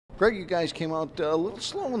Greg, you guys came out a little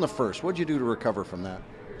slow in the first. What'd you do to recover from that?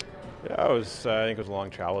 Yeah, it was. I think it was a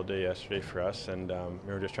long travel day yesterday for us, and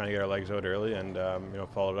we were just trying to get our legs out early, and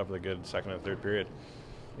followed up with a good second and third period.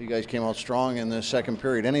 You guys came out strong in the second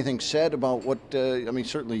period. Anything said about what?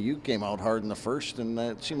 Certainly you came out hard in the first, and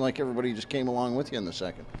it seemed like everybody just came along with you in the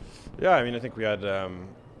second. Yeah, I think we had a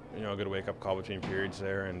good wake-up call between periods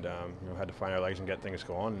there, and had to find our legs and get things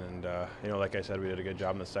going. And like I said, we did a good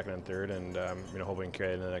job in the second and third, and hoping we can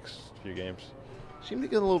carry it in the next few games. Seem to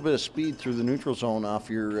get a little bit of speed through the neutral zone off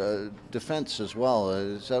your defense as well.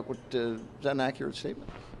 Is that an accurate statement?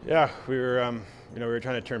 Yeah, we were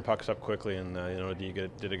trying to turn pucks up quickly, and D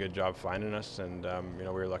did a good job finding us, and we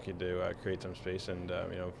were lucky to create some space and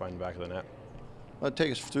find the back of the net.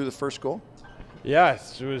 Take us through the first goal. Yeah,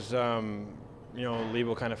 it was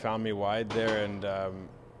Lebo kind of found me wide there, and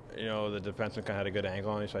the defenseman kind of had a good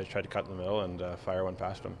angle on me, so I just tried to cut in the middle and fire one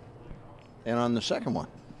past him. And on the second one?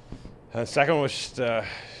 The second one was just,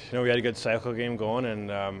 we had a good cycle game going, and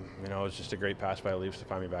it was just a great pass by the Leafs to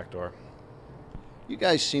find me back door. You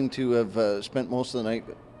guys seem to have spent most of the night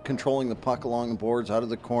controlling the puck along the boards, out of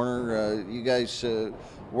the corner. You guys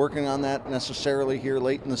working on that necessarily here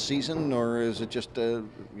late in the season, or is it just a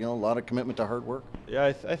lot of commitment to hard work? Yeah,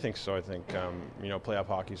 I think so. I think playoff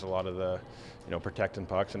hockey is a lot of the protecting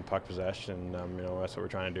pucks and puck possession. That's what we're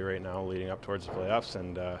trying to do right now, leading up towards the playoffs.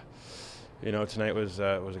 And tonight was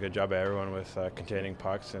a good job by everyone with containing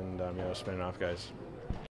pucks and spinning off guys.